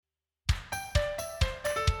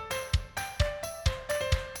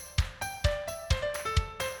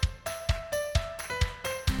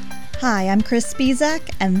Hi, I'm Chris Spizak,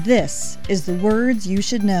 and this is the Words You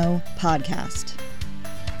Should Know podcast.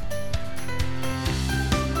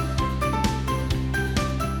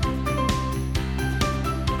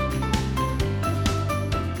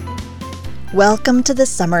 Welcome to the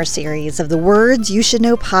summer series of the Words You Should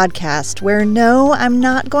Know podcast, where no, I'm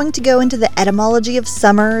not going to go into the etymology of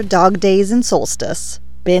summer, dog days, and solstice.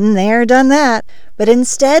 Been there, done that. But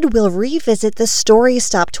instead, we'll revisit the story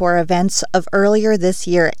stop tour events of earlier this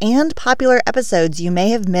year and popular episodes you may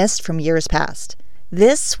have missed from years past.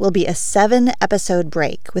 This will be a 7-episode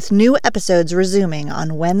break, with new episodes resuming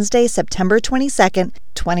on Wednesday, September 22nd,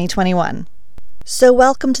 2021. So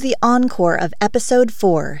welcome to the encore of Episode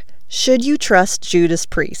 4, Should You Trust Judas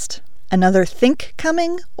Priest? Another think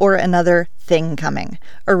coming or another thing coming?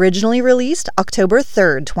 Originally released October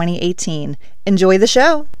 3rd, 2018. Enjoy the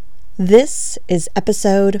show! This is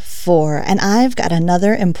Episode 4, and I've got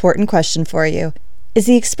another important question for you. Is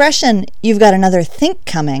the expression, you've got another think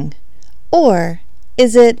coming, or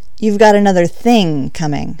is it, you've got another thing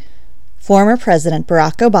coming? Former President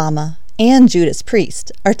Barack Obama and Judas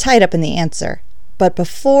Priest are tied up in the answer. But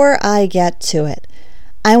before I get to it,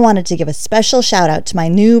 I wanted to give a special shout out to my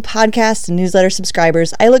new podcast and newsletter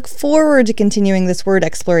subscribers. I look forward to continuing this word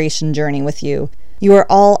exploration journey with you. You are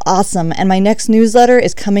all awesome, and my next newsletter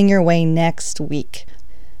is coming your way next week.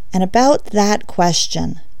 And about that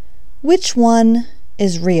question, which one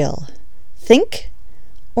is real? Think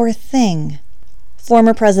or thing?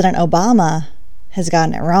 Former President Obama has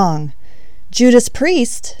gotten it wrong. Judas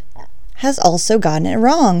Priest has also gotten it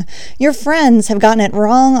wrong. Your friends have gotten it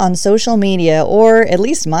wrong on social media, or at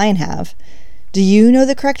least mine have. Do you know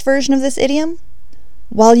the correct version of this idiom?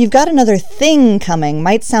 While you've got another thing coming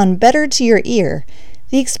might sound better to your ear,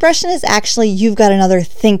 the expression is actually you've got another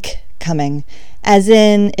think coming. As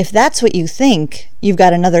in, if that's what you think, you've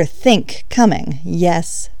got another think coming.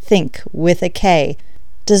 Yes, think with a K.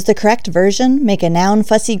 Does the correct version make a noun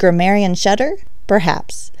fussy grammarian shudder?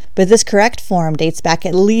 Perhaps. But this correct form dates back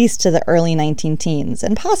at least to the early 19-teens,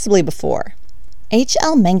 and possibly before.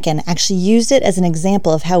 H.L. Mencken actually used it as an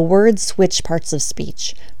example of how words switch parts of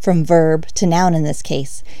speech, from verb to noun in this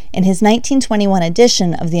case, in his 1921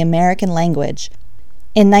 edition of the American Language.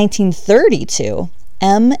 In 1932,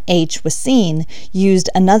 M.H. Wasine used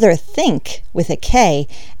another think with a K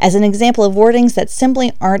as an example of wordings that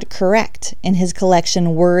simply aren't correct in his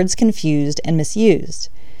collection Words Confused and Misused.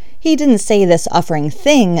 He didn't say this offering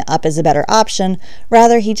thing up as a better option,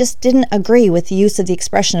 rather he just didn't agree with the use of the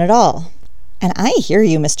expression at all. And I hear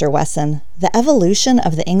you, Mr. Wesson. The evolution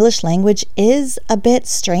of the English language is a bit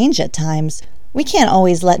strange at times. We can't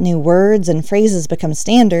always let new words and phrases become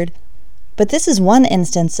standard. But this is one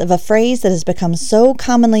instance of a phrase that has become so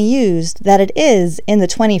commonly used that it is, in the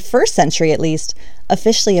 21st century at least,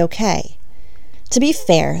 officially okay. To be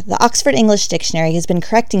fair, the Oxford English Dictionary has been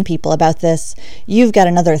correcting people about this "you've got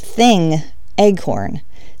another thing" eggcorn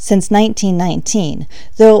since 1919,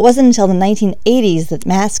 though it wasn't until the 1980s that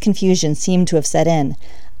mass confusion seemed to have set in.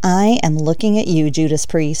 I am looking at you, Judas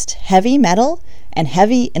Priest. Heavy metal and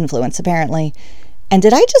heavy influence, apparently. And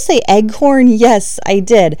did I just say eggcorn? Yes, I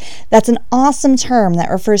did. That's an awesome term that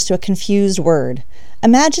refers to a confused word.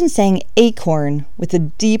 Imagine saying acorn with a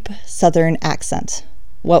deep southern accent.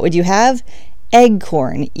 What would you have?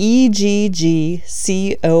 Eggcorn, E-G-G-C-O-R-N.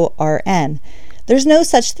 There's no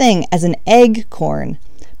such thing as an eggcorn,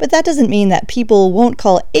 but that doesn't mean that people won't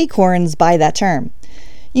call acorns by that term.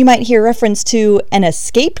 You might hear reference to an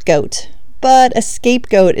scapegoat, but a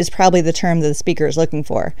scapegoat is probably the term that the speaker is looking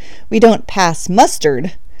for. We don't pass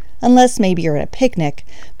mustard, unless maybe you're at a picnic,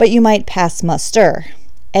 but you might pass muster.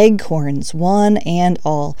 Eggcorns, one and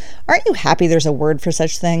all. Aren't you happy there's a word for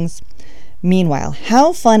such things? Meanwhile,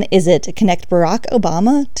 how fun is it to connect Barack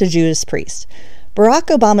Obama to Judas Priest? Barack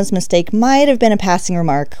Obama's mistake might have been a passing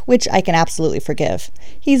remark, which I can absolutely forgive.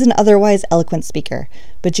 He's an otherwise eloquent speaker.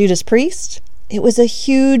 But Judas Priest? It was a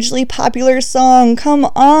hugely popular song. Come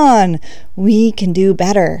on! We can do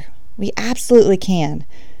better. We absolutely can.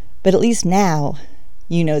 But at least now,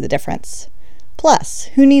 you know the difference. Plus,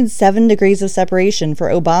 who needs 7 degrees of separation for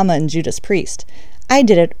Obama and Judas Priest? I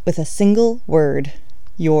did it with a single word.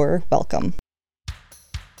 You're welcome.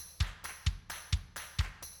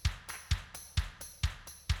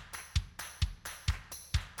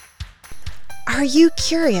 Are you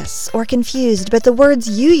curious or confused about the words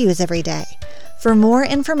you use every day? For more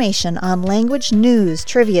information on language news,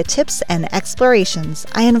 trivia, tips, and explorations,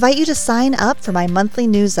 I invite you to sign up for my monthly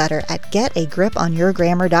newsletter at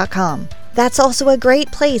getagriponyourgrammar.com. That's also a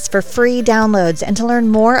great place for free downloads and to learn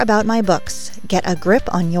more about my books, Get a Grip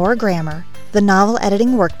on Your Grammar, the Novel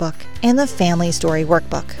Editing Workbook, and the Family Story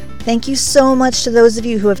Workbook. Thank you so much to those of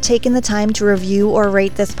you who have taken the time to review or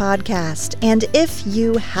rate this podcast. And if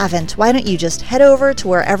you haven't, why don't you just head over to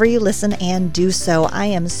wherever you listen and do so? I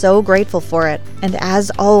am so grateful for it. And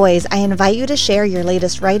as always, I invite you to share your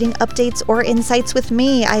latest writing updates or insights with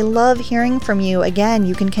me. I love hearing from you. Again,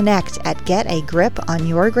 you can connect at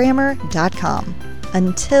getagriponyourgrammar.com.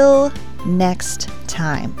 Until next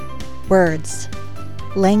time, words,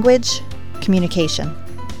 language, communication.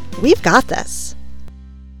 We've got this.